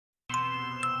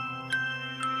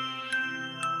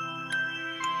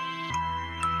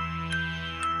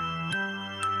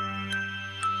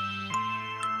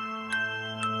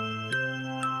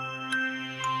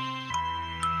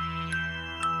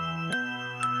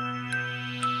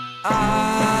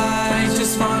I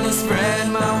just wanna spread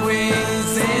my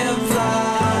wings and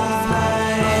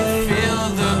fly. Feel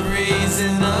the breeze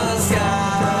in the sky,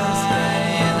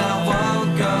 and I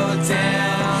won't go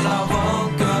down, I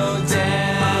won't go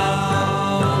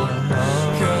down.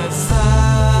 'Cause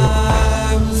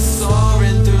I'm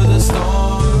soaring through the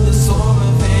storm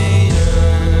of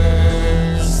haters.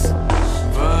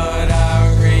 But our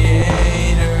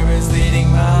Creator is leading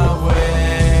my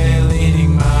way,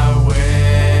 leading my way.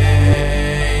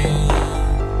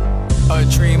 A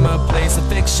dream, a place of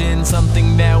fiction,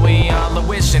 something that we all are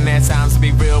wishing. At times to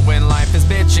be real when life is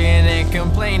bitching and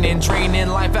complaining, draining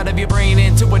life out of your brain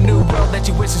into a new world that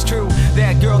you wish is true.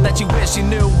 That girl that you wish you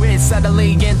knew is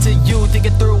suddenly into you,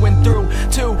 thinking through and through.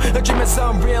 Too, a dream is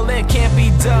unreal, it can't be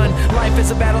done. Life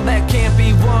is a battle that can't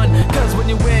be won. 'Cause when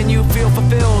you win, you feel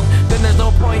fulfilled. Then there's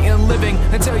no point in living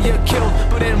until you're killed.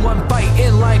 But in one fight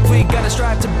in life, we gotta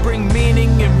strive to bring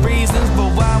meaning and reasons for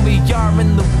why we are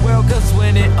in the world. 'Cause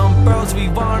when it unfurls, we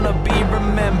wanna be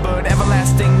remembered.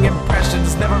 Everlasting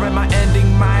impressions, never am I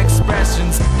ending my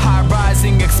expressions. High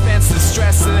rising expenses,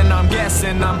 stressing, I'm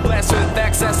guessing I'm blessed with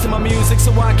access to my music,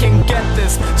 so I can get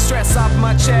this stress off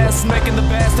my chest. Making the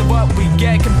best of what we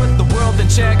get can put the world in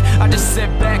check. I just sit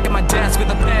back at my desk with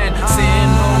a pen,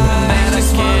 sitting hoping that I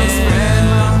can spread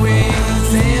my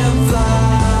wings and fly.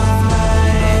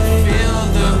 Feel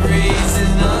the breeze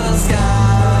in the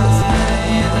sky,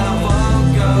 and I won't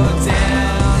go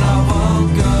down, I won't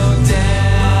go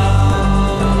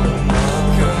down.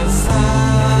 'Cause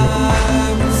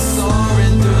I'm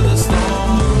soaring through the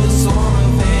storm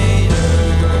of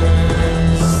haters.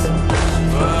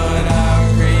 But our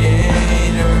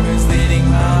Creator is leading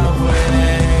my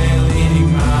way, leading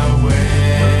my way.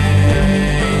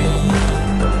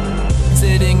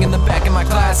 Sitting in the back of my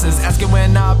classes, asking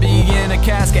when I'll be in a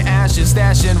casket, ashes,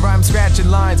 stashing, rhyme scratching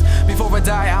lines. Before I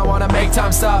die, I wanna make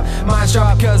time stop. Minds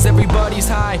drop 'cause everybody's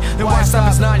high, and why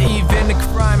stop is not even a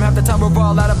crime. Half the time we're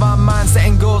all out of our minds,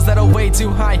 setting goals that are way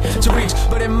too high to reach.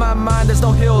 But in my mind, there's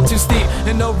no hill too steep,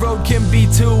 and no road can be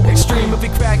too extreme. If we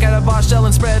crack out of our shell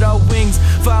and spread our wings,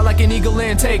 fly like an eagle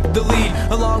and take the lead.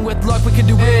 Along with luck, we can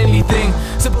do anything.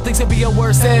 Simple things can be our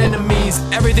worst enemies.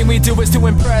 Everything we do is to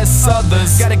impress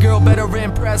others. Got a girl, better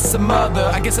impress a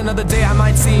mother. I guess another day I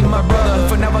might see my brother.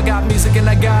 For now I got music and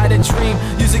I got a dream,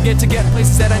 using it to get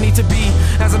places that I need to be.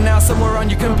 As I'm now somewhere on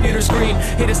your computer screen,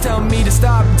 haters tell me to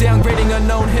stop downgrading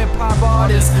unknown hip-hop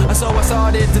artists. So I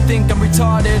started to think I'm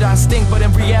retarded, I stink, but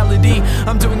in reality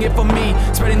I'm doing it for me.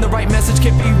 Spreading the right message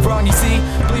can't be wrong, you see.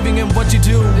 Believing in what you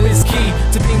do is key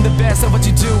to being the best at what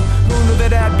you do. Who knew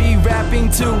that I'd be rapping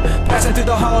too? Passing through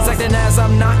the halls acting as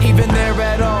I'm not even there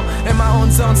at all. In my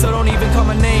own zone, so don't even call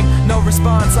my name. No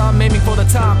response, I'm aiming for the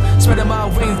top. Spreading my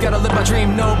wings, gotta live my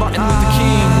dream, no Martin Luther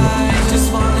King. I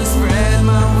just wanna spread